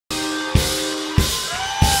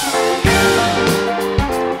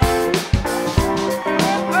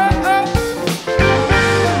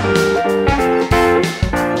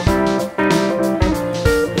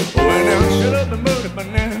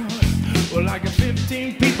like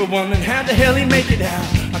 15 people wondering how the hell he make it out.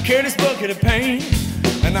 I carry this bucket of pain,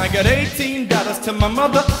 and I got $18 to my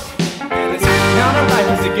mother. And it's not a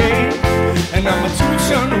life, it's a game. And I'm a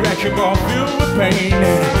two-ton record ball filled with pain. And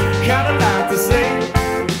I got a lot to say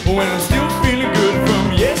when I'm still feeling good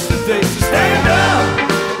from yesterday. So stand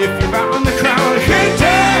up if you're out in the crowd. Can't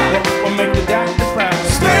tell or make the doctor proud.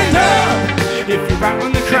 Stand up if you're out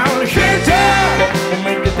in the crowd. Can't tell or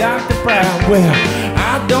make the doctor proud. Well,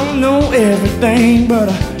 I don't know everything, but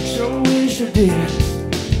I sure wish I did.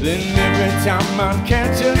 Then every time I'd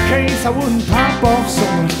catch a case, I wouldn't pop off so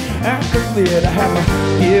much accolade. I have my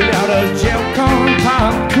get out of jail card,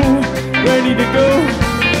 popcorn, ready to go.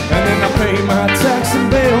 And then I pay my tax and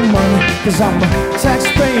bail money, cause I'm a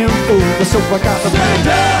tax-paying fool. So I got to stand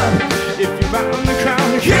up if you're out in the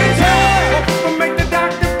crowd. You can't tell or make the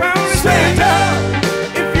doctor pound. Stand up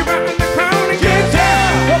if you're out in the crowd. You can't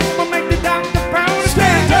tell or make the doctor pound.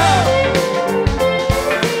 Stand up.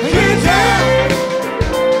 You can't tell.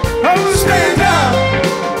 Oh, stand up.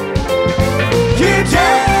 You can't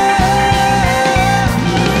tell.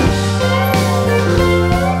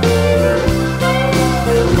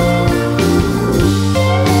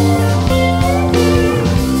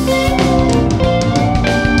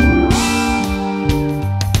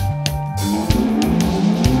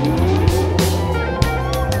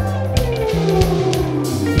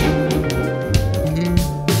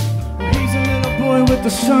 The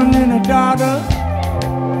son and a daughter.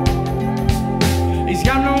 He's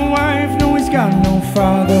got no wife, no, he's got no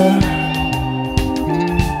father.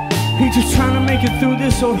 He's just trying to make it through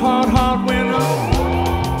this old hard winter.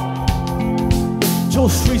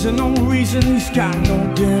 Joe's freezing, no reason, he's got no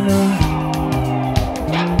dinner.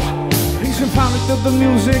 He's a product of the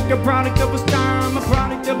music, a product of his time, a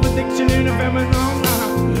product of addiction and of every long.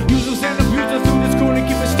 Users and abusers through this corner,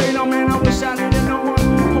 keep it straight on, man. I wish I didn't know one.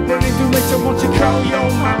 Hoping they do later, won't you call your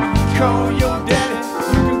mama, call your daddy,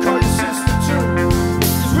 you can call your sister too.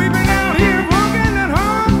 Cause we've been out here working at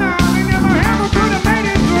home now, we never ever could have made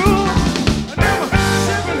it through. Never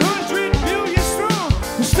 700 billion strong,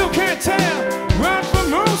 you still can't tell right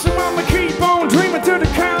from wrong. So I'ma keep on dreaming till the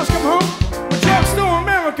cows come home. With Drugstore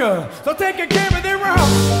America, they'll take care of their own.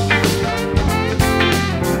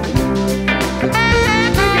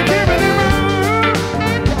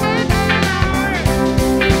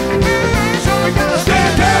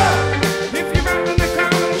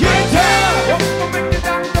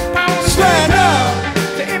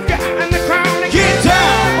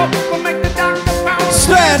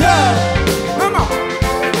 Stand up, come on,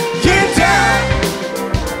 get down,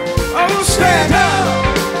 oh stand up,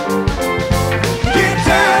 get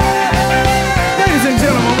down. Ladies and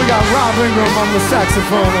gentlemen, we got Rob Ingram on the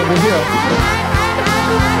saxophone over here.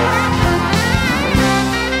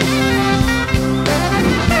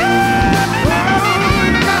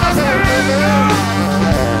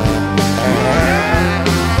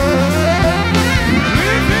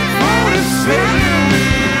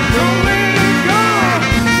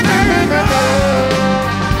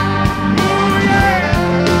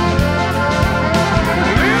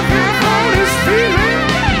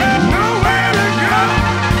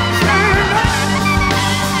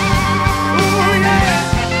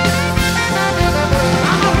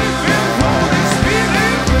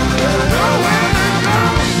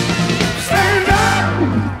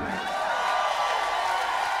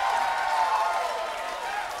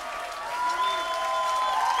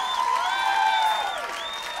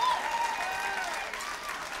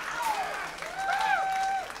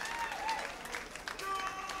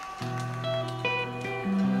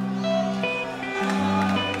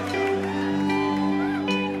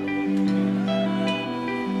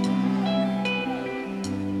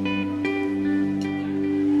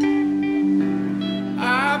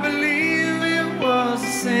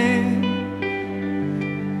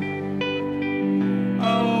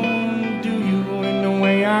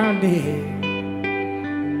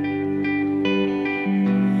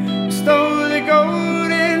 Stole the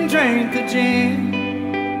gold and drank the gin,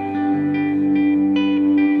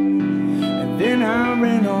 and then I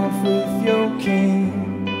ran off with your king.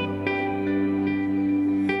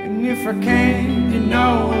 And if I can't, you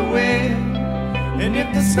know I will. And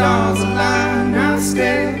if the stars align, I'll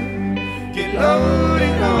still get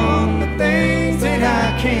loaded on the things that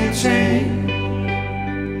I can't change.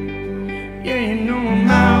 Yeah, you know I'm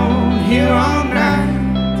out here all night.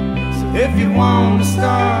 So if you want to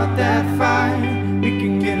start that fight, we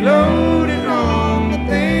can get low.